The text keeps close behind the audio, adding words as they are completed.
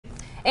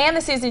And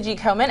the Susan G.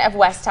 Komen of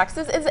West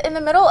Texas is in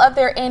the middle of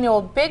their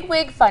annual Big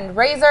Wig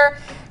fundraiser,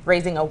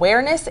 raising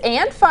awareness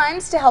and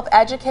funds to help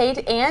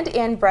educate and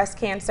end breast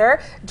cancer.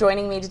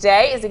 Joining me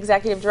today is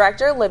Executive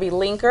Director Libby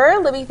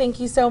Linker. Libby, thank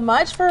you so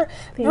much for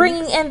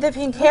bringing in the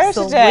pink hair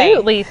today.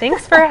 Absolutely.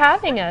 Thanks for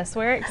having us.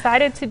 We're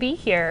excited to be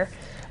here.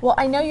 Well,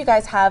 I know you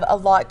guys have a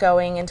lot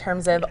going in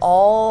terms of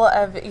all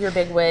of your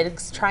big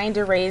wigs, trying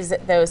to raise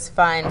those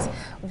funds.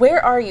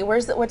 Where are you?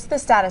 What's the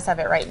status of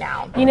it right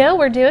now? You know,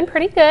 we're doing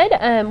pretty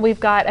good.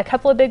 We've got a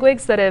couple of big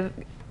wigs that have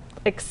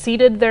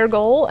exceeded their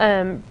goal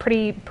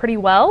pretty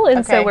well,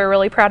 and so we're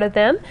really proud of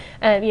them.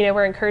 You know,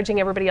 we're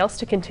encouraging everybody else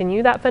to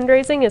continue that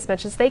fundraising as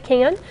much as they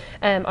can.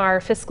 Our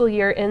fiscal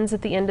year ends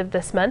at the end of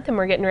this month, and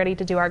we're getting ready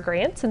to do our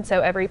grants, and so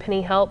every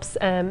penny helps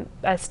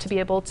us to be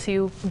able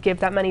to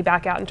give that money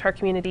back out into our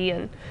community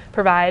and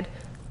provide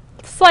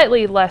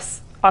slightly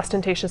less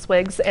ostentatious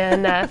wigs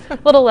and a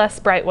little less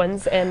bright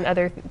ones and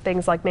other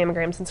things like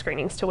mammograms and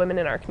screenings to women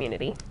in our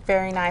community.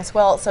 Very nice.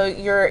 Well, so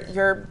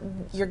you're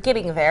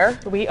getting there.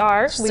 We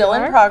are. Still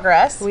in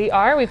progress. We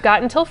are. We've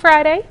got until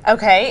Friday.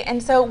 Okay.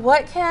 And so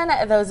what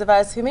can those of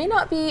us who may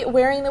not be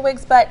wearing the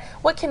wigs, but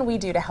what can we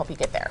do to help you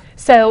get there?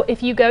 So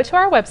if you go to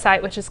our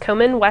website, which is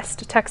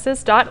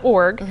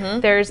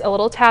KomenWestTexas.org, there's a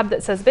little tab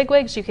that says Big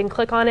Wigs. You can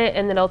click on it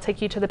and then it'll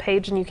take you to the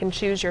page and you can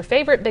choose your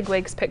favorite Big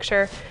Wigs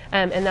picture,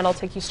 and that'll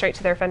take you straight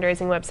to their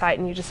fundraising website,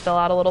 and you just fill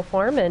out a little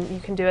form and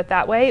you can do it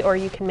that way, or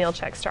you can mail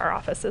checks to our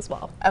office as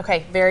well.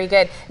 Okay, very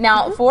good.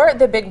 Now for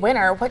the big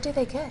winner, what do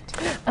they get?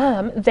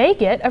 They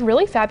get a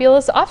really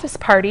fabulous office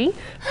party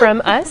from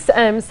us.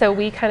 So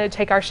we kind of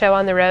take our show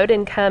on the road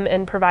and come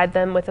and provide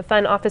them with a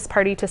fun office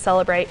party to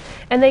celebrate,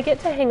 and they get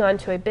to hang on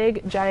to a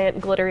big giant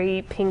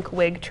glittery pink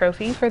wig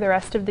trophy for the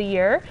rest of the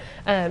year.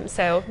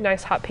 So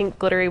nice hot pink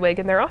glittery wig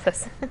in their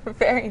office.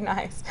 Very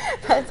nice.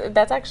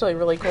 That's actually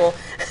really cool.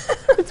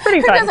 It's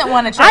pretty fun. Who doesn't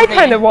want a trophy? I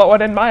kind of want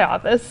one in my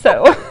office,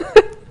 so.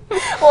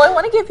 Well, I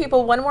want to give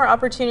people one more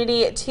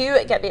opportunity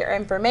to get their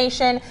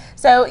information.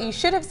 So you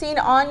should have seen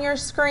on your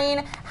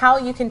screen how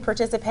you can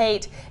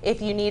participate.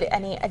 If you need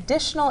any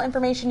additional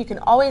information, you can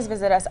always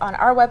visit us on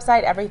our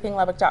website,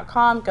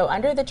 everythinglubbock.com. Go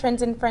under the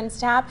Trends and Friends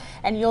tab,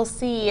 and you'll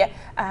see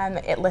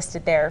it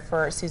listed there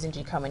for Susan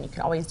G. Komen. You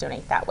can always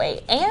donate that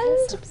way. And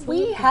yes,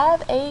 we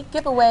have a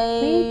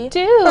giveaway. We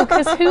do,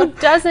 because who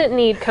doesn't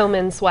need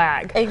Komen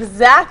swag?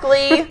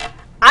 Exactly.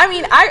 I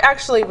mean, I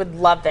actually would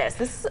love this.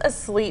 This is a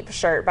sleep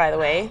shirt, by the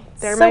way.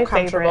 They're so my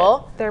comfortable.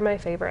 Favorite. They're my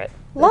favorite.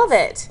 Love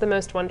it. The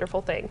most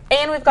wonderful thing.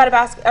 And we've got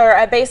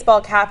a baseball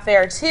cap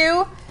there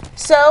too.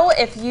 So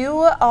if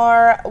you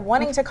are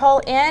wanting to call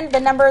in, the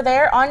number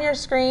there on your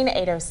screen,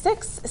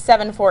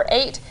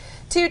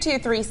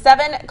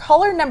 806-748-2237.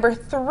 Caller number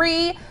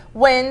 3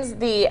 wins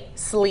the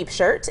sleep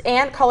shirt,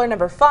 and caller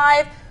number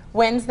 5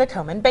 wins the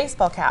Komen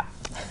baseball cap.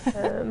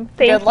 Thank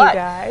you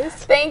guys.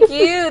 Thank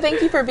you.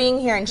 Thank you for being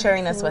here and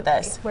sharing this with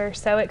us. We're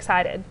so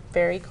excited.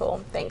 Very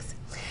cool. Thanks.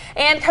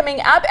 And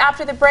coming up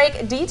after the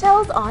break,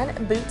 details on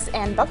Boots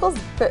and Buckles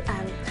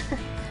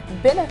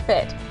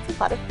benefit. It's a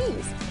lot of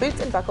B's.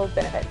 Boots and Buckles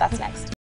benefit. That's next.